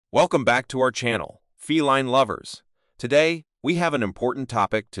Welcome back to our channel, Feline Lovers. Today, we have an important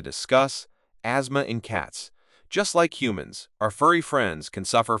topic to discuss: asthma in cats. Just like humans, our furry friends can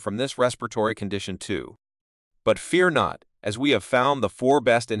suffer from this respiratory condition too. But fear not, as we have found the 4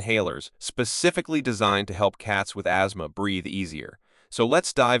 best inhalers specifically designed to help cats with asthma breathe easier. So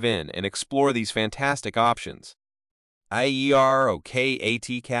let's dive in and explore these fantastic options.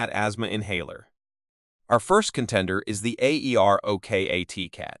 Aerochamber Cat Asthma Inhaler. Our first contender is the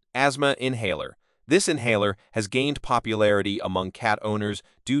aerochamber Cat Asthma Inhaler. This inhaler has gained popularity among cat owners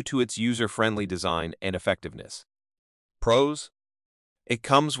due to its user-friendly design and effectiveness. Pros: it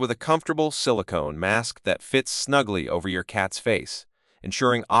comes with a comfortable silicone mask that fits snugly over your cat's face,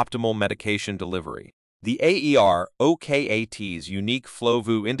 ensuring optimal medication delivery. The aerochamber's unique flow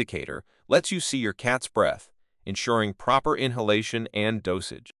indicator lets you see your cat's breath, ensuring proper inhalation and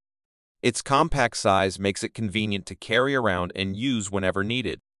dosage. Its compact size makes it convenient to carry around and use whenever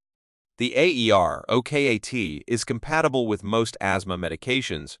needed. The aerochamber is compatible with most asthma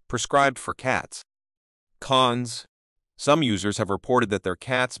medications prescribed for cats. Cons: some users have reported that their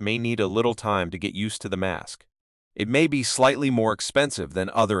cats may need a little time to get used to the mask. It may be slightly more expensive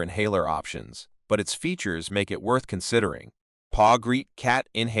than other inhaler options, but its features make it worth considering. Pawgreet Cat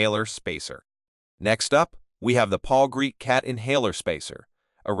Inhaler Spacer. Next up, we have the Pawgreet Cat Inhaler Spacer,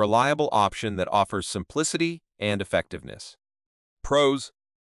 a reliable option that offers simplicity and effectiveness. Pros: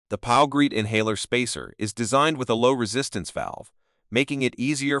 the Pawgreet Inhaler Spacer is designed with a low-resistance valve, making it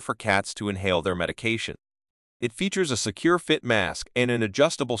easier for cats to inhale their medication. It features a secure fit mask and an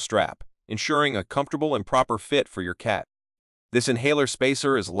adjustable strap, ensuring a comfortable and proper fit for your cat. This inhaler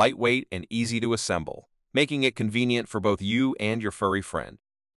spacer is lightweight and easy to assemble, making it convenient for both you and your furry friend.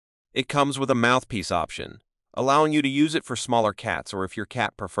 It comes with a mouthpiece option, allowing you to use it for smaller cats or if your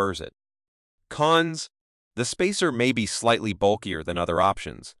cat prefers it. Cons: the spacer may be slightly bulkier than other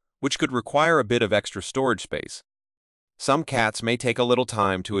options, which could require a bit of extra storage space. Some cats may take a little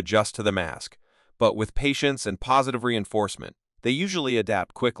time to adjust to the mask, but with patience and positive reinforcement, they usually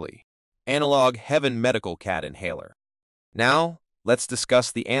adapt quickly. Analog Heaven Medical Cat Inhaler. Now, let's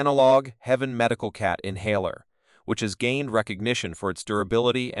discuss the Analog Heaven Medical Cat Inhaler, which has gained recognition for its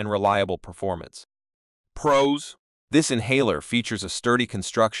durability and reliable performance. Pros: this inhaler features a sturdy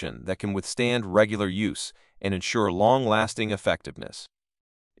construction that can withstand regular use and ensure long-lasting effectiveness.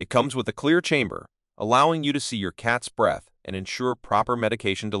 It comes with a clear chamber, allowing you to see your cat's breath and ensure proper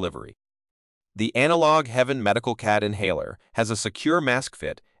medication delivery. The Analog Heaven Medical Cat Inhaler has a secure mask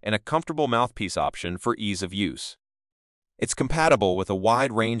fit and a comfortable mouthpiece option for ease of use. It's compatible with a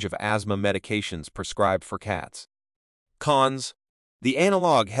wide range of asthma medications prescribed for cats. Cons: the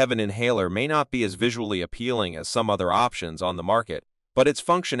Analog Heaven Inhaler may not be as visually appealing as some other options on the market, but its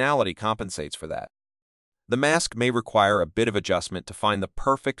functionality compensates for that. The mask may require a bit of adjustment to find the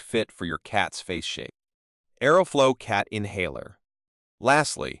perfect fit for your cat's face shape. Aeroflow Cat Inhaler.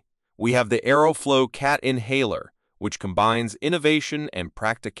 Lastly, we have the Aeroflow Cat Inhaler, which combines innovation and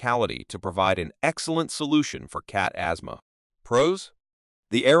practicality to provide an excellent solution for cat asthma. Pros: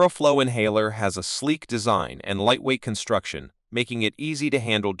 the Aeroflow Inhaler has a sleek design and lightweight construction, making it easy to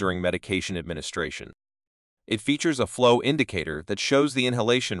handle during medication administration. It features a flow indicator that shows the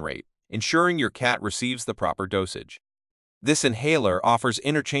inhalation rate, ensuring your cat receives the proper dosage. This inhaler offers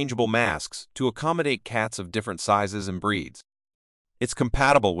interchangeable masks to accommodate cats of different sizes and breeds. It's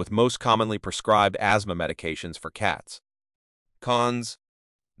compatible with most commonly prescribed asthma medications for cats. Cons: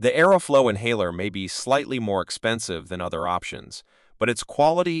 the Aeroflow Inhaler may be slightly more expensive than other options, but its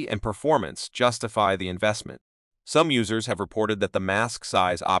quality and performance justify the investment. Some users have reported that the mask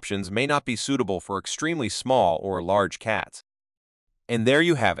size options may not be suitable for extremely small or large cats. And there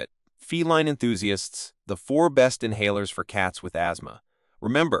you have it, feline enthusiasts, the 4 best inhalers for cats with asthma.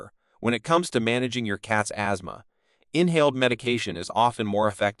 Remember, when it comes to managing your cat's asthma, inhaled medication is often more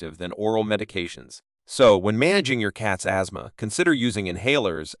effective than oral medications. So, when managing your cat's asthma, consider using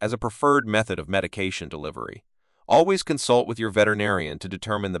inhalers as a preferred method of medication delivery. Always consult with your veterinarian to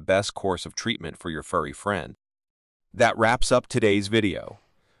determine the best course of treatment for your furry friend. That wraps up today's video.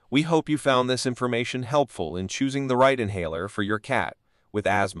 We hope you found this information helpful in choosing the right inhaler for your cat with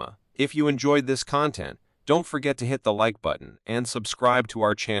asthma. If you enjoyed this content, don't forget to hit the like button and subscribe to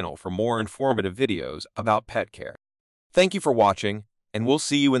our channel for more informative videos about pet care. Thank you for watching, and we'll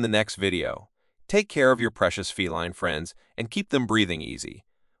see you in the next video. Take care of your precious feline friends and keep them breathing easy.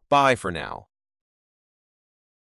 Bye for now.